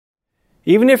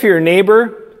Even if your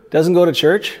neighbor doesn't go to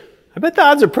church, I bet the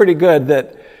odds are pretty good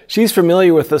that she's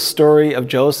familiar with the story of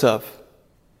Joseph.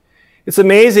 It's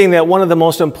amazing that one of the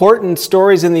most important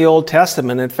stories in the Old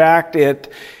Testament, in fact,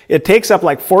 it takes up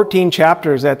like 14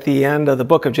 chapters at the end of the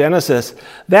book of Genesis.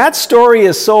 That story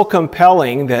is so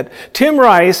compelling that Tim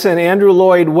Rice and Andrew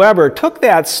Lloyd Webber took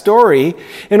that story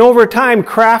and over time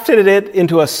crafted it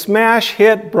into a smash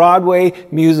hit Broadway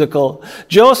musical,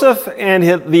 Joseph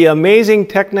and the Amazing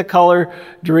Technicolor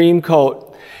Dreamcoat.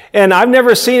 And I've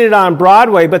never seen it on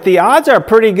Broadway, but the odds are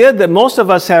pretty good that most of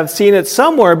us have seen it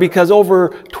somewhere because over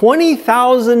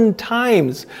 20,000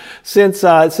 times since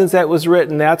that was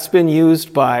written, that's been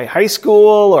used by high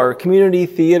school or community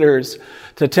theaters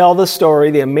to tell the story,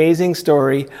 the amazing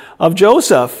story of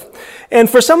Joseph. And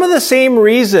for some of the same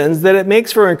reasons that it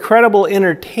makes for incredible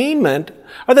entertainment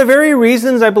are the very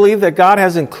reasons I believe that God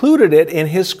has included it in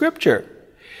His Scripture.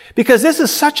 Because this is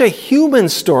such a human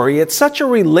story. It's such a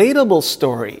relatable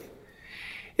story.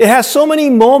 It has so many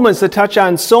moments that touch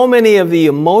on so many of the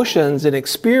emotions and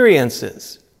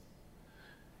experiences.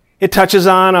 It touches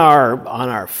on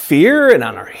our fear and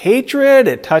on our hatred.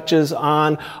 It touches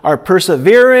on our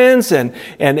perseverance and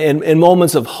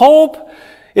moments of hope.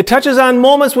 It touches on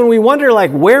moments when we wonder,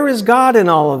 like, where is God in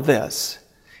all of this?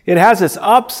 It has its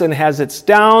ups and has its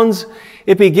downs.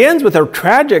 It begins with a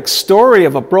tragic story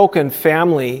of a broken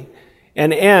family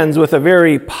and ends with a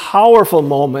very powerful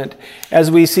moment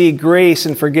as we see grace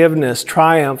and forgiveness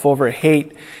triumph over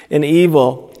hate and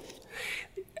evil.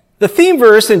 The theme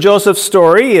verse in Joseph's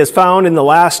story is found in the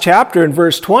last chapter in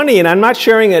verse 20, and I'm not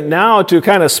sharing it now to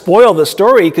kind of spoil the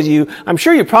story because I'm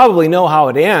sure you probably know how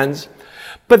it ends.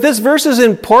 But this verse is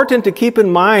important to keep in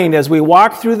mind as we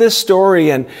walk through this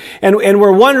story and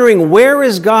we're wondering, where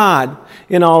is God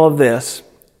in all of this?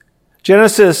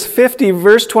 Genesis 50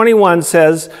 verse 21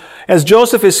 says, as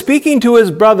Joseph is speaking to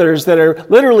his brothers that are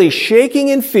literally shaking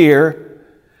in fear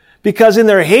because in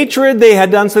their hatred they had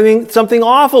done something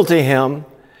awful to him,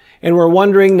 and we're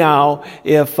wondering now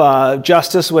if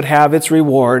justice would have its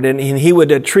reward and he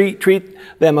would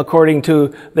treat them according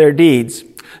to their deeds.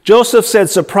 Joseph said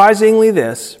surprisingly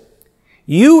this,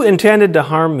 "You intended to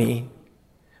harm me,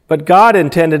 but God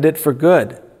intended it for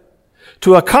good,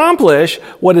 to accomplish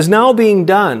what is now being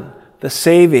done, the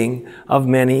saving of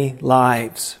many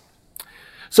lives."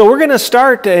 So we're going to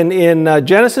start in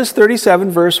Genesis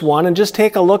 37 verse 1 and just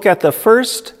take a look at the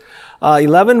first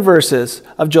 11 verses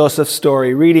of Joseph's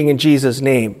story, reading in Jesus'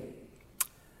 name.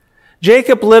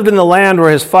 Jacob lived in the land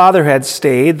where his father had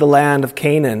stayed, the land of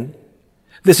Canaan.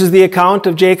 This is the account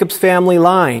of Jacob's family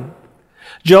line.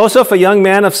 Joseph, a young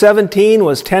man of 17,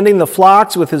 was tending the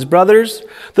flocks with his brothers,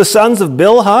 the sons of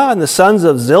Bilhah and the sons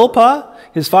of Zilpah,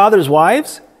 his father's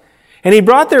wives, and he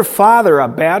brought their father a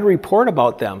bad report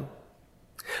about them.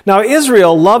 Now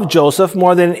Israel loved Joseph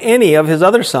more than any of his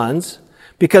other sons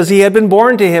because he had been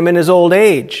born to him in his old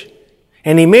age,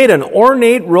 and he made an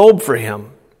ornate robe for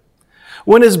him.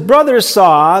 When his brothers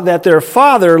saw that their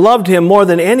father loved him more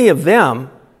than any of them,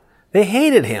 they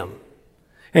hated him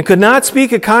and could not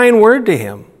speak a kind word to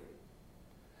him.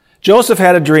 Joseph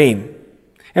had a dream,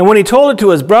 and when he told it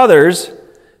to his brothers,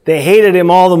 they hated him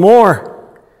all the more.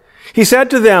 He said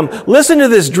to them, "Listen to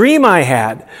this dream I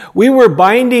had. We were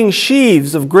binding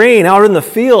sheaves of grain out in the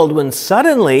field when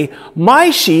suddenly my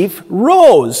sheaf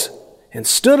rose and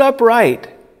stood upright,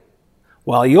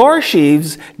 while your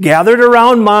sheaves gathered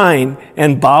around mine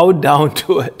and bowed down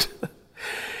to it."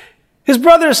 His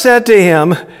brothers said to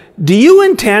him, "Do you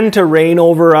intend to reign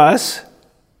over us?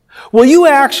 Will you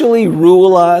actually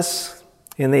rule us?"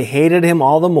 And they hated him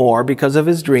all the more because of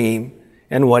his dream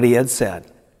and what he had said.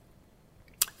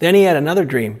 Then he had another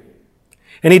dream.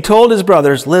 And he told his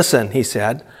brothers, "Listen," he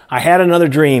said, "I had another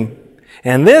dream.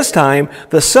 And this time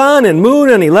the sun and moon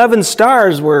and 11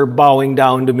 stars were bowing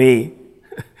down to me."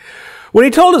 When he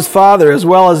told his father as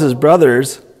well as his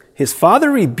brothers, his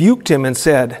father rebuked him and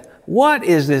said, "What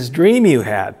is this dream you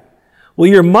had? Will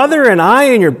your mother and I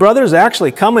and your brothers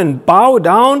actually come and bow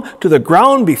down to the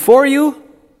ground before you?"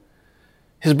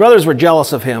 His brothers were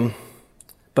jealous of him,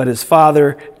 but his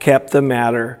father kept the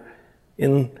matter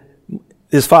in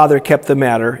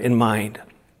mind.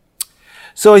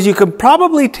 So as you can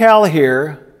probably tell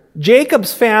here,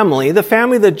 Jacob's family, the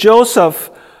family that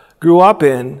Joseph grew up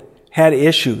in, had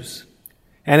issues.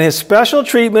 And his special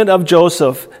treatment of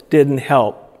Joseph didn't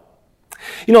help.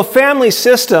 You know, family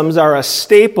systems are a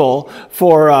staple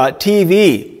for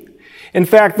TV. In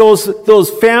fact, those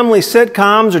family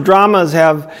sitcoms or dramas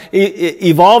have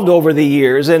evolved over the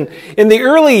years. And in the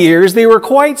early years, they were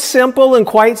quite simple and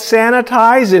quite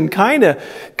sanitized and kind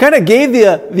of gave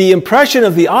the impression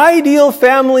of the ideal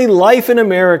family life in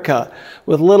America,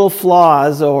 little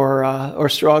flaws or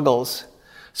struggles.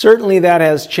 Certainly that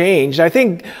has changed. I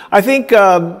think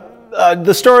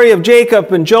the story of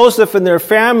Jacob and Joseph and their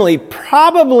family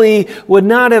probably would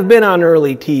not have been on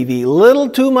early TV. A little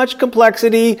too much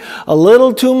complexity, a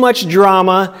little too much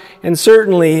drama, and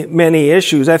certainly many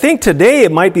issues. I think today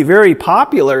it might be very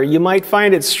popular. You might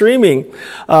find it streaming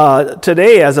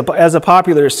today as a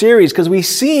popular series because we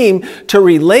seem to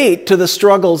relate to the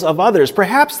struggles of others.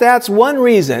 Perhaps that's one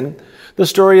reason the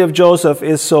story of Joseph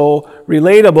is so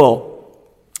relatable.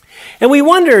 And we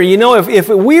wonder, if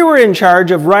we were in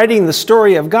charge of writing the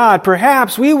story of God,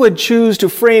 perhaps we would choose to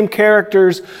frame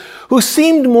characters who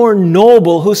seemed more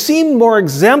noble, who seemed more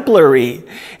exemplary.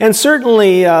 And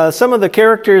certainly some of the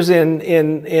characters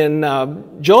in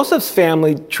Joseph's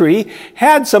family tree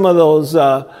had some of those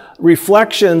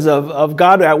reflections of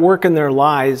God at work in their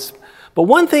lives. But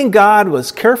one thing God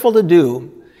was careful to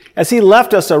do as he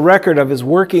left us a record of his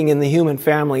working in the human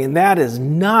family, and that is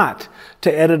not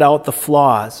to edit out the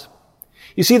flaws.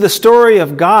 You see, the story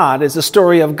of God is the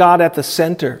story of God at the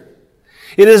center.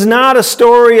 It is not a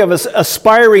story of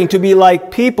aspiring to be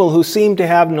like people who seem to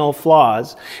have no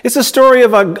flaws. It's a story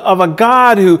of a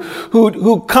God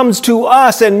who comes to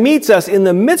us and meets us in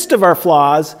the midst of our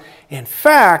flaws. In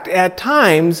fact, at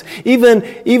times,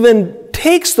 even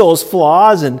takes those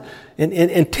flaws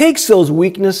and takes those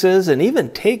weaknesses and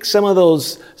even takes some of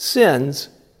those sins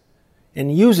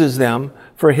and uses them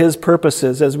for his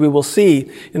purposes, as we will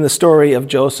see in the story of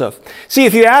Joseph. See,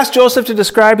 if you ask Joseph to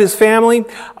describe his family,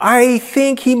 I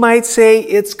think he might say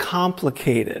it's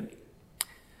complicated.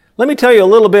 Let me tell you a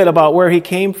little bit about where he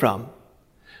came from.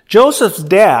 Joseph's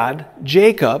dad,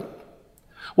 Jacob,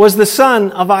 was the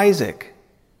son of Isaac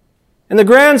and the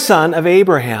grandson of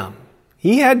Abraham.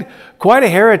 He had quite a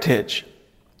heritage.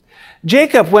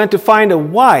 Jacob went to find a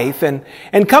wife, and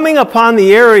coming upon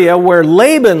the area where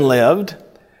Laban lived,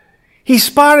 he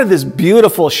spotted this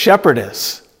beautiful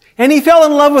shepherdess, and he fell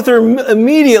in love with her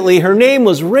immediately. Her name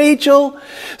was Rachel,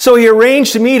 so he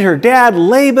arranged to meet her dad,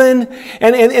 Laban,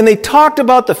 and they talked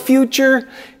about the future,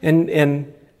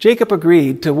 and Jacob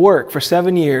agreed to work for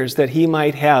 7 years that he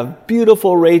might have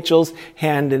beautiful Rachel's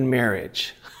hand in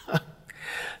marriage.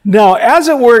 Now, as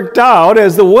it worked out,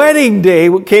 as the wedding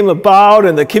day came about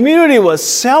and the community was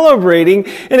celebrating,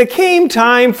 and it came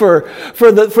time for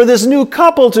this new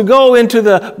couple to go into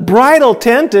the bridal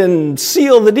tent and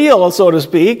seal the deal, so to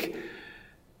speak,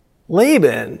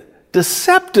 Laban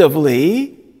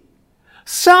deceptively,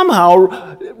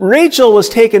 somehow Rachel was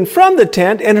taken from the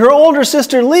tent and her older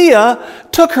sister Leah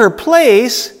took her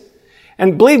place.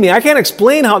 And believe me, I can't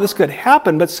explain how this could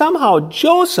happen, but somehow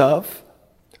Jacob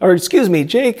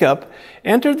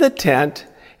entered the tent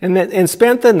and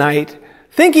spent the night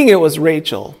thinking it was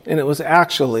Rachel, and it was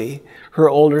actually her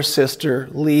older sister,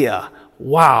 Leah.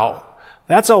 Wow.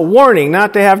 That's a warning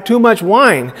not to have too much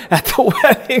wine at the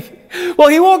wedding. Well,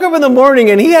 he woke up in the morning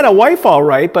and he had a wife all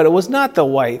right, but it was not the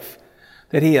wife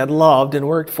that he had loved and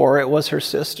worked for. It was her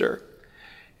sister.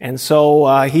 And so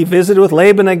he visited with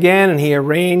Laban again, and he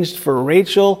arranged for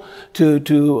Rachel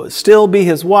to still be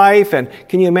his wife. And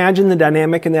can you imagine the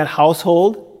dynamic in that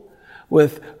household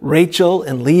with Rachel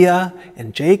and Leah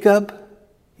and Jacob?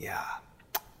 Yeah.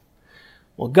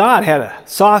 Well, God had a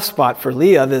soft spot for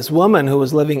Leah, this woman who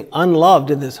was living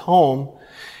unloved in this home.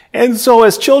 And so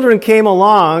as children came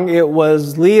along, it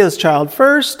was Leah's child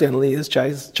first, and Leah's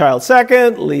child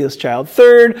second, Leah's child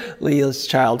third, Leah's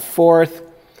child fourth,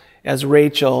 as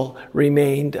Rachel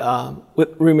remained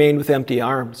with empty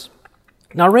arms.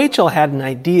 Now, Rachel had an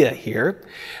idea here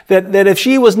that if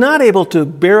she was not able to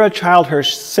bear a child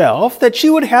herself, that she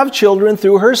would have children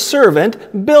through her servant,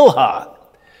 Bilhah.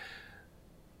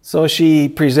 So she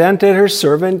presented her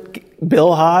servant,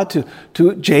 Bilhah,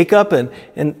 to Jacob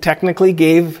and technically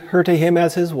gave her to him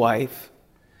as his wife.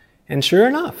 And sure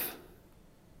enough,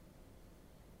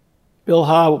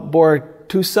 Bilhah bore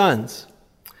 2 sons,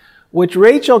 which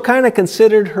Rachel kind of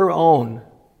considered her own.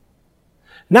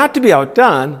 Not to be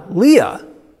outdone, Leah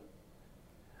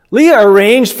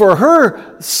arranged for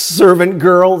her servant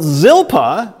girl,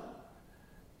 Zilpah,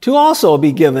 to also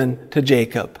be given to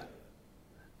Jacob,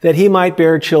 that he might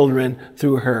bear children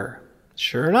through her.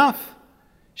 Sure enough,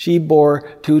 she bore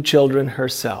 2 children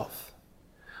herself.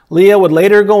 Leah would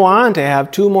later go on to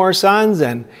have 2 more sons,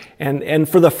 and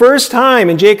for the first time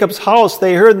in Jacob's house,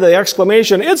 they heard the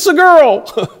exclamation, "It's a girl!"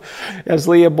 as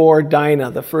Leah bore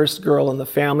Dinah, the first girl in the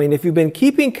family. And if you've been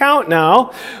keeping count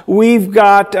now, we've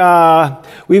got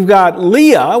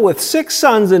Leah with 6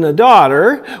 sons and a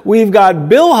daughter, we've got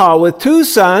Bilhah with 2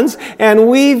 sons, and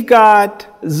we've got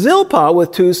Zilpah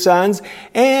with 2 sons,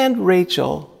 and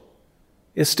Rachel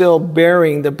is still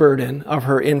bearing the burden of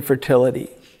her infertility.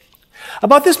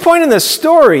 About this point in the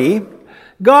story,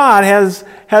 God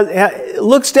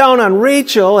looks down on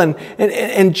Rachel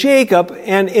and Jacob,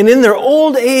 and in their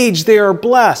old age they are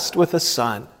blessed with a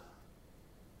son.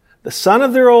 The son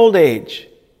of their old age,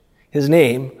 his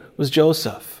name was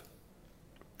Joseph.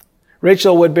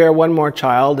 Rachel would bear one more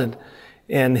child,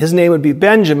 and his name would be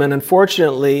Benjamin.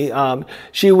 Unfortunately,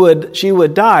 she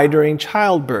would die during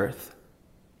childbirth,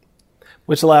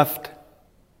 which left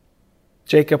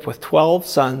Jacob with 12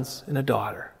 sons and a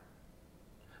daughter.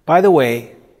 By the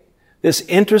way, this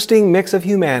interesting mix of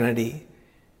humanity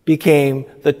became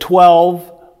the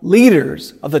 12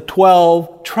 leaders of the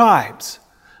 12 tribes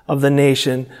of the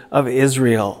nation of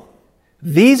Israel.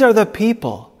 These are the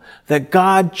people that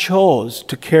God chose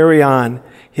to carry on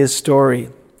his story.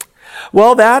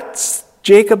 Well, that's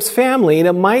Jacob's family, and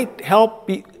it might help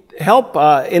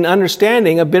in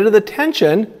understanding a bit of the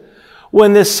tension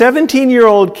when this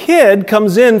 17-year-old kid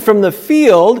comes in from the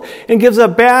field and gives a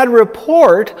bad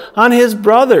report on his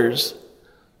brothers,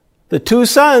 the 2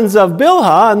 sons of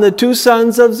Bilhah and the 2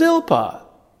 sons of Zilpah.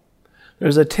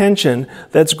 There's a tension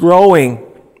that's growing.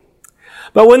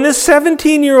 But when this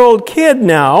 17-year-old kid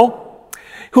now,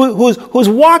 who's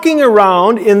walking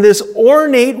around in this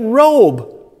ornate robe,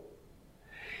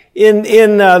 in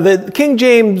the King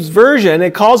James Version,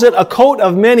 it calls it a coat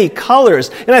of many colors.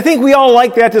 And I think we all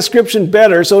like that description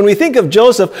better. So when we think of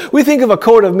Joseph, we think of a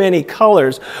coat of many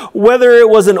colors. Whether it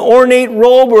was an ornate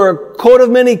robe or a coat of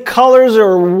many colors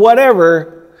or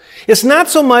whatever, it's not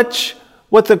so much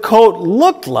what the coat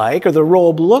looked like or the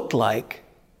robe looked like.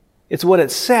 It's what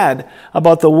it said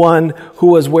about the one who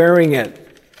was wearing it.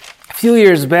 A few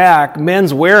years back,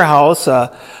 Men's Warehouse,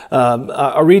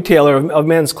 a retailer of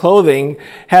men's clothing,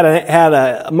 had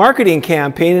a marketing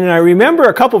campaign, and I remember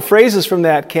a couple phrases from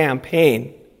that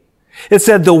campaign. It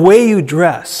said, "The way you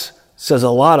dress says a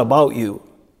lot about you."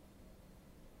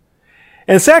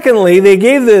 And secondly, they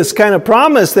gave this kind of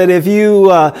promise that if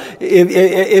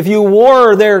you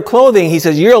wore their clothing, he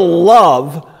says, you'll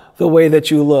love the way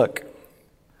that you look.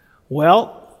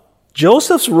 Well,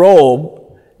 Joseph's robe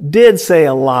did say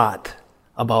a lot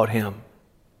about him.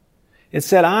 It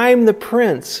said, I'm the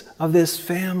prince of this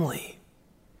family.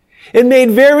 It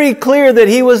made very clear that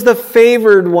he was the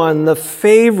favored one, the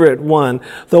favorite one,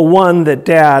 the one that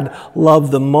Dad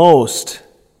loved the most.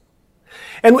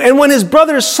 And when his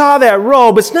brothers saw that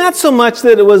robe, it's not so much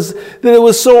that it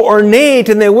was so ornate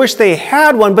and they wished they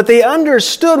had one, but they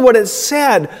understood what it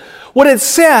said. What it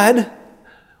said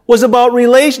was about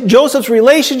Joseph's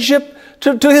relationship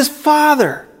to his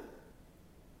father.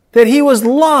 That he was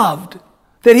loved.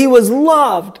 That he was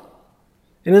loved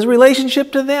in his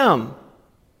relationship to them.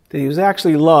 That he was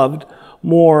actually loved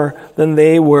more than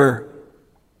they were.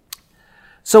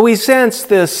 So we sense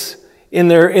this in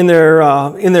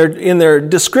their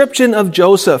description of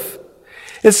Joseph.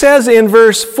 It says in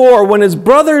verse 4, when his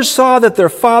brothers saw that their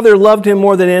father loved him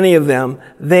more than any of them,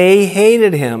 they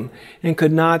hated him and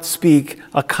could not speak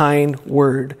a kind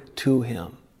word to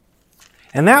him.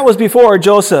 And that was before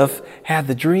Joseph had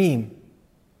the dream.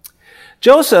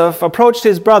 Joseph approached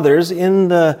his brothers in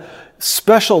the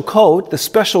special coat, the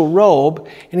special robe,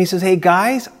 and he says, hey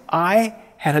guys, I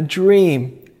had a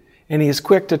dream. And he is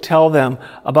quick to tell them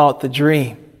about the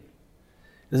dream.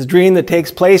 It's a dream that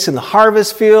takes place in the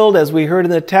harvest field, as we heard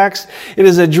in the text. It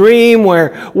is a dream where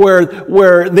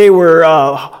they were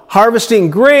harvesting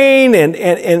grain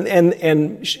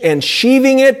and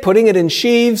sheaving it, putting it in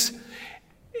sheaves.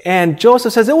 And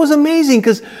Joseph says, it was amazing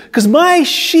because my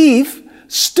sheaf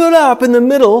stood up in the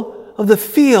middle of the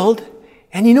field.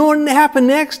 And you know what happened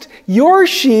next? Your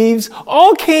sheaves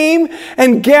all came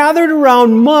and gathered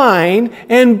around mine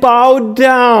and bowed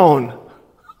down.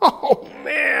 Oh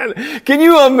man, can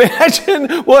you imagine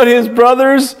what his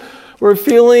brothers were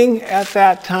feeling at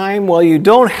that time? Well, you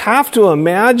don't have to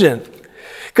imagine.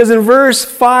 Because in verse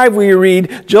 5 we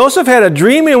read, Joseph had a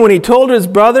dream, and when he told his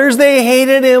brothers, they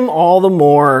hated him all the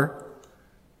more.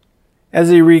 As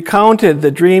he recounted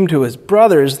the dream to his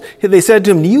brothers, they said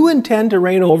to him, do you intend to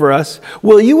reign over us?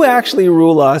 Will you actually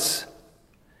rule us?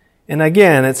 And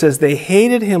again, it says they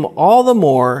hated him all the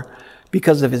more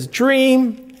because of his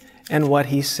dream and what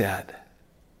he said.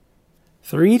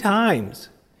 3 times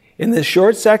in this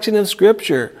short section of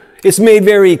Scripture, it's made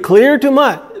very clear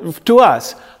to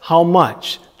us how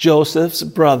much Joseph's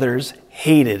brothers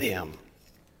hated him.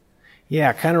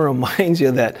 Yeah, it kind of reminds you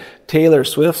of that Taylor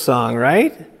Swift song,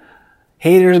 right?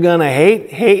 Haters gonna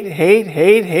hate.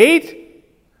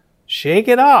 Shake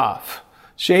it off.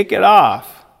 Shake it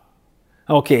off.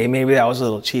 Okay, maybe that was a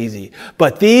little cheesy.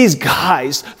 But these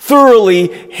guys thoroughly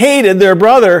hated their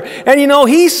brother. And you know,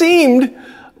 he seemed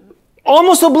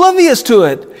almost oblivious to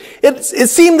it. It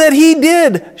seemed that he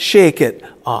did shake it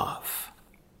off.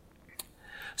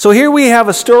 So here we have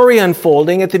a story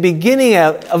unfolding at the beginning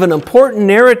of an important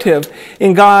narrative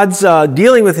in God's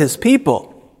dealing with his people.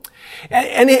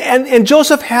 And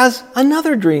Joseph has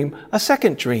another dream, a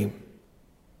second dream.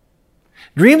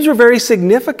 Dreams were very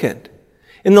significant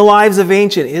in the lives of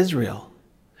ancient Israel.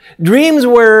 Dreams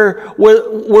were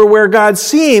where God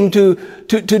seemed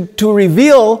to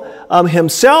reveal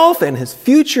himself and his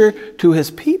future to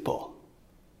his people.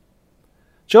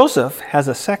 Joseph has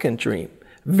a second dream,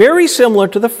 very similar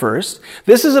to the first.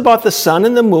 This is about the sun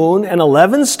and the moon and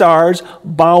 11 stars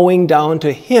bowing down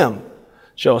to him,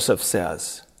 Joseph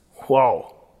says.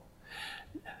 Whoa.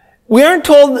 We aren't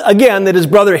told, again, that his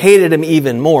brother hated him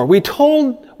even more. We're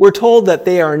told that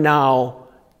they are now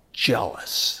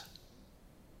jealous.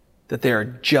 That they are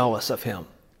jealous of him.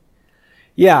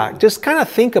 Yeah, just kind of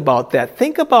think about that.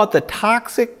 Think about the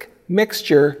toxic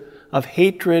mixture of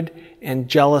hatred and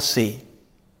jealousy.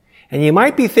 And you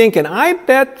might be thinking, I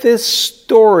bet this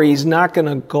story's not going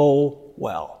to go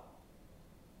well.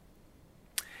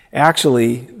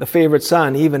 Actually, the favorite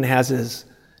son even has his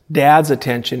dad's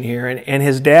attention here. And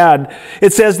his dad,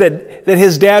 it says that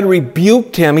his dad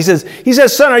rebuked him. He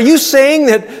says, son, are you saying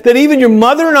that even your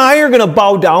mother and I are going to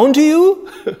bow down to you?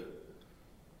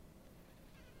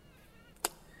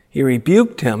 He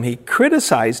rebuked him. He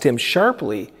criticized him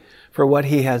sharply for what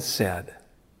he had said.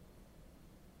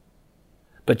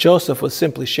 But Joseph was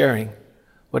simply sharing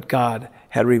what God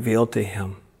had revealed to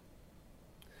him.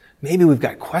 Maybe we've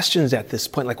got questions at this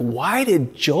point, like why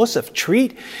did Joseph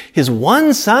treat his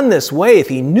one son this way if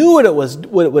he knew what it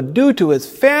would do to his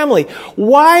family?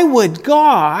 Why would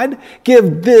God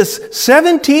give this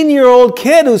 17-year-old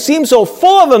kid who seemed so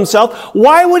full of himself,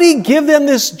 why would he give them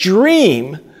this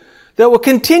dream that will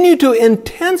continue to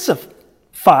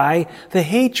intensify the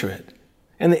hatred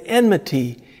and the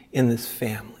enmity in this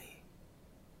family?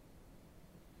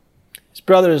 His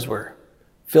brothers were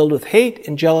filled with hate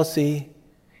and jealousy.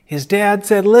 His dad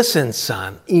said, listen,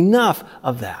 son, enough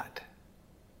of that.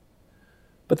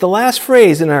 But the last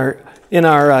phrase in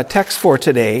our text for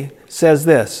today says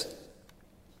this.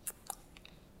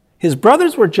 His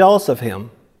brothers were jealous of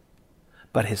him,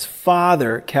 but his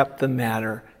father kept the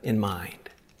matter in mind.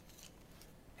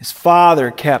 His father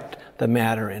kept the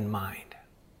matter in mind.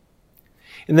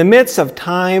 In the midst of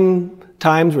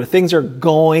times where things are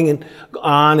going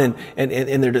on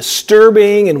and they're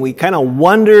disturbing and we kind of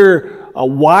wonder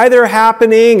why they're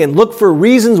happening and look for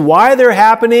reasons why they're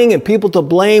happening and people to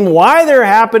blame why they're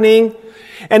happening.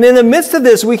 And in the midst of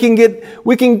this, we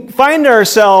can find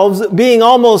ourselves being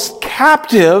almost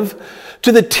captive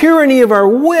to the tyranny of our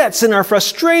wits and our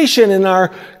frustration and our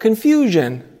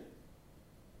confusion.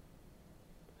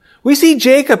 We see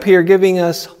Jacob here giving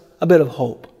us a bit of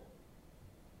hope.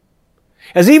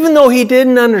 As even though he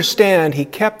didn't understand, he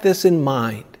kept this in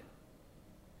mind.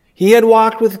 He had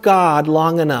walked with God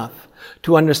long enough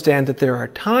to understand that there are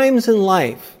times in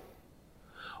life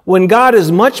when God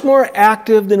is much more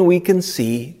active than we can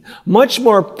see, much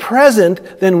more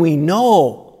present than we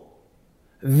know,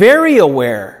 very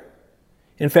aware,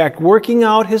 in fact, working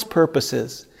out his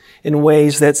purposes in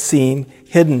ways that seem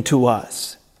hidden to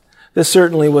us. This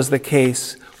certainly was the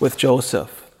case with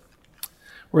Joseph.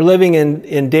 We're living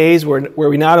in days where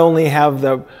we not only have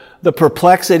the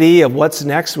perplexity of what's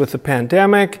next with the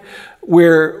pandemic,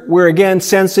 we're again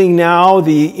sensing now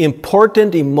the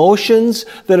important emotions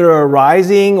that are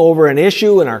arising over an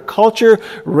issue in our culture,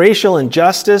 racial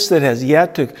injustice that has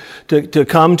yet to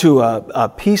come to a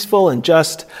peaceful and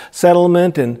just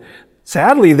settlement. And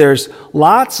sadly, there's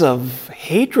lots of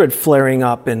hatred flaring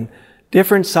up in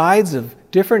different sides of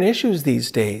different issues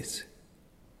these days.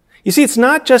 You see, it's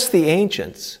not just the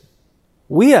ancients.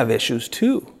 We have issues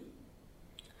too.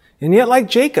 And yet, like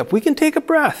Jacob, we can take a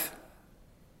breath.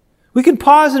 We can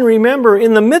pause and remember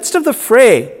in the midst of the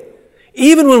fray,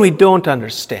 even when we don't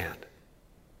understand,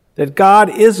 that God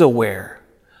is aware,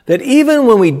 that even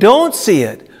when we don't see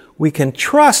it, we can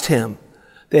trust him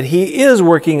that he is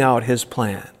working out his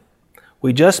plan.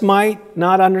 We just might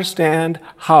not understand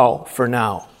how for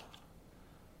now.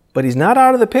 But he's not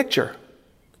out of the picture,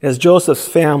 as Joseph's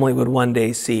family would one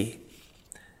day see.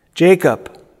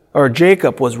 Jacob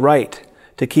was right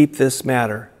to keep this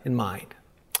matter in mind.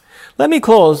 Let me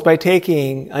close by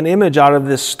taking an image out of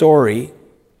this story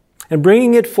and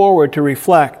bringing it forward to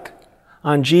reflect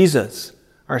on Jesus,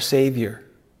 our Savior.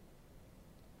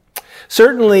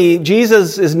 Certainly,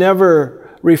 Jesus is never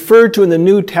referred to in the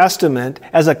New Testament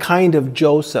as a kind of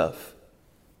Joseph.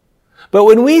 But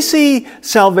when we see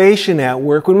salvation at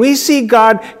work, when we see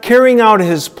God carrying out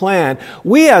His plan,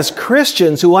 we as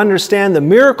Christians who understand the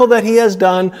miracle that He has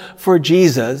done for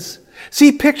Jesus,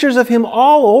 see pictures of Him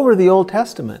all over the Old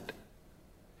Testament.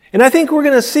 And I think we're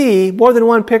going to see more than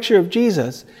one picture of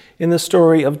Jesus in the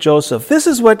story of Joseph. This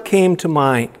is what came to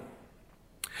mind.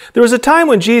 There was a time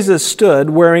when Jesus stood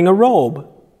wearing a robe.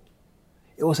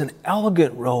 It was an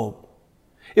elegant robe.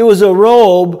 It was a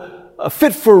robe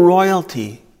fit for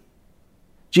royalty.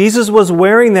 Jesus was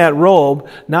wearing that robe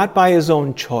not by his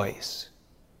own choice,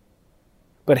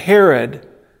 but Herod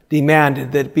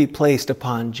demanded that it be placed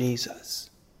upon Jesus.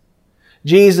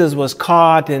 Jesus was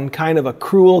caught in kind of a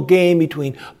cruel game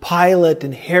between Pilate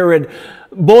and Herod,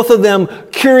 both of them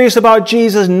curious about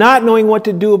Jesus, not knowing what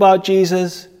to do about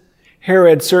Jesus.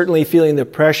 Herod certainly feeling the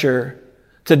pressure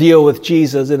to deal with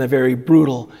Jesus in a very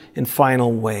brutal and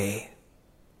final way.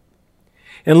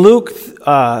 In Luke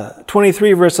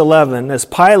 23, verse 11, as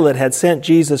Pilate had sent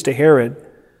Jesus to Herod,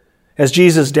 as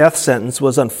Jesus' death sentence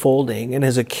was unfolding and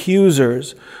his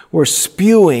accusers were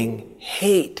spewing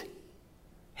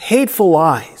hateful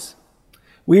lies,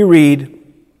 we read,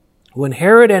 when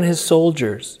Herod and his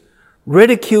soldiers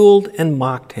ridiculed and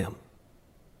mocked him,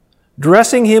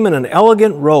 dressing him in an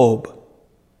elegant robe,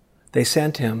 they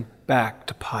sent him back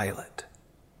to Pilate.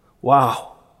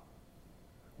 Wow.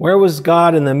 Where was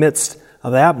God in the midst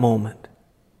of that moment?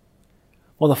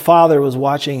 Well, the Father was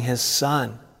watching His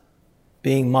Son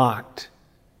being mocked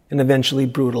and eventually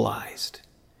brutalized.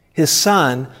 His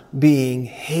Son being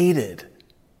hated.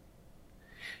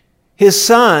 His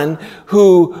Son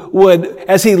who would,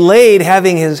 as He laid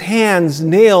having His hands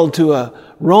nailed to a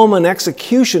Roman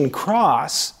execution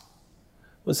cross,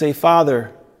 would say,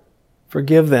 Father,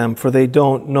 forgive them, for they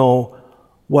don't know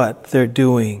what they're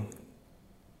doing.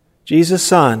 Jesus'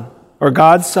 Son, or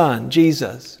God's Son,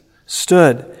 Jesus,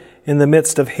 stood in the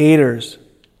midst of haters,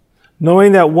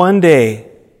 knowing that one day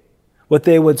what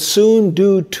they would soon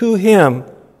do to Him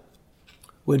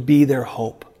would be their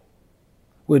hope,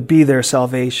 would be their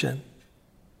salvation.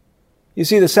 You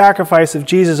see, the sacrifice of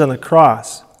Jesus on the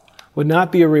cross would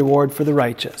not be a reward for the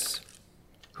righteous,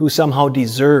 who somehow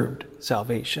deserved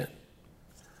salvation,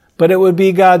 but it would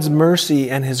be God's mercy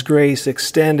and His grace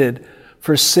extended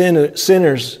for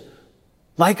sinners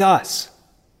like us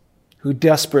who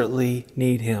desperately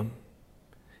need Him.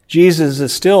 Jesus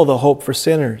is still the hope for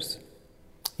sinners,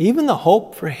 even the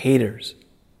hope for haters.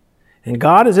 And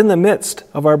God is in the midst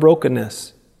of our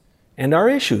brokenness and our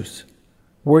issues,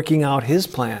 working out His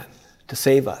plan to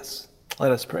save us.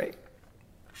 Let us pray.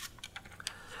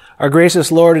 Our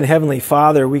gracious Lord and Heavenly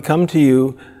Father, we come to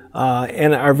You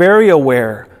and are very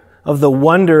aware of the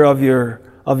wonder of your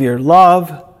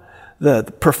love, the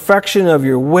perfection of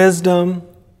Your wisdom,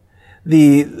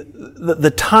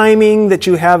 the timing that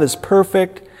You have is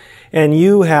perfect, and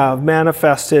You have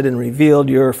manifested and revealed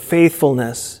Your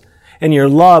faithfulness and Your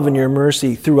love and Your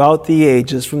mercy throughout the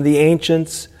ages, from the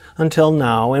ancients until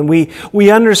now. And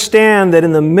we understand that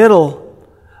in the middle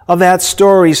of that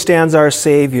story stands our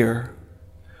Savior,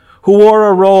 who wore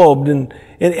a robe, and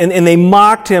they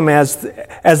mocked Him as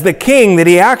the king that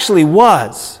He actually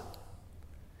was.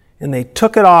 And they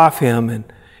took it off Him,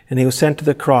 and He was sent to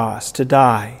the cross to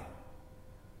die.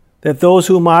 That those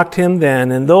who mocked Him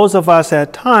then, and those of us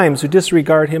at times who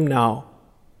disregard Him now,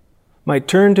 might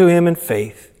turn to Him in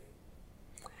faith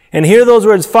and hear those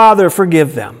words, Father,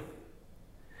 forgive them,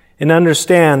 and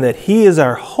understand that He is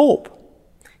our hope,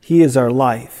 He is our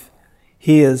life,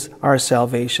 He is our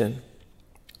salvation.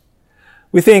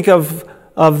 We think of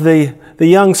the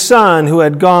young son who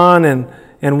had gone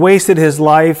and wasted his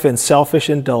life in selfish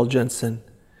indulgence. And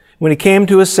when he came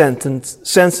to his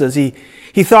senses,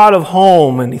 he thought of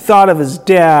home, and he thought of his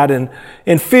dad,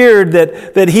 and feared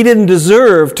that he didn't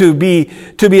deserve to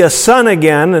be a son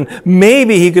again, and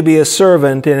maybe he could be a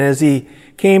servant. And as he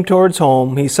came towards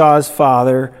home, he saw his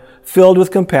father filled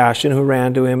with compassion, who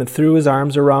ran to him and threw his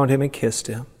arms around him and kissed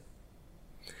him.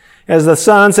 As the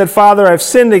son said, Father, I've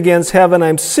sinned against heaven,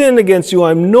 I've sinned against You,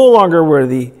 I'm no longer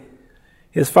worthy.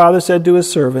 His father said to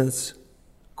his servants,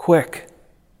 quick,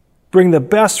 bring the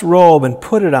best robe and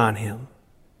put it on him.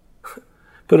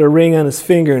 Put a ring on his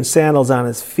finger and sandals on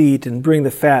his feet, and bring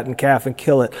the fattened calf and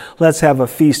kill it. Let's have a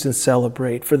feast and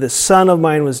celebrate. For this son of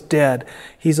mine was dead,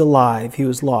 he's alive, he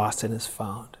was lost and is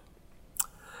found.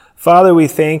 Father, we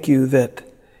thank You that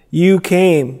You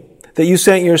came, that You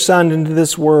sent Your Son into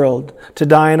this world to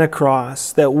die on a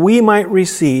cross, that we might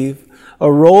receive a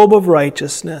robe of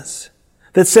righteousness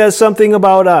that says something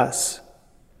about us.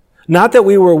 Not that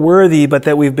we were worthy, but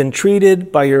that we've been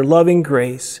treated by Your loving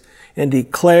grace and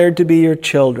declared to be Your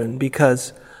children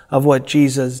because of what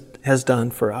Jesus has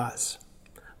done for us.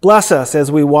 Bless us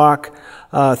as we walk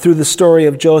through the story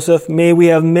of Joseph. May we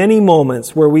have many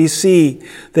moments where we see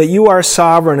that you are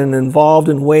sovereign and involved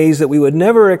in ways that we would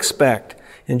never expect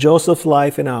in Joseph's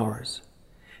life and ours.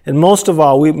 And most of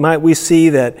all, we see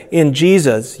that in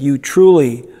Jesus, you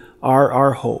truly are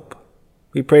our hope.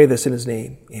 We pray this in his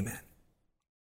name. Amen.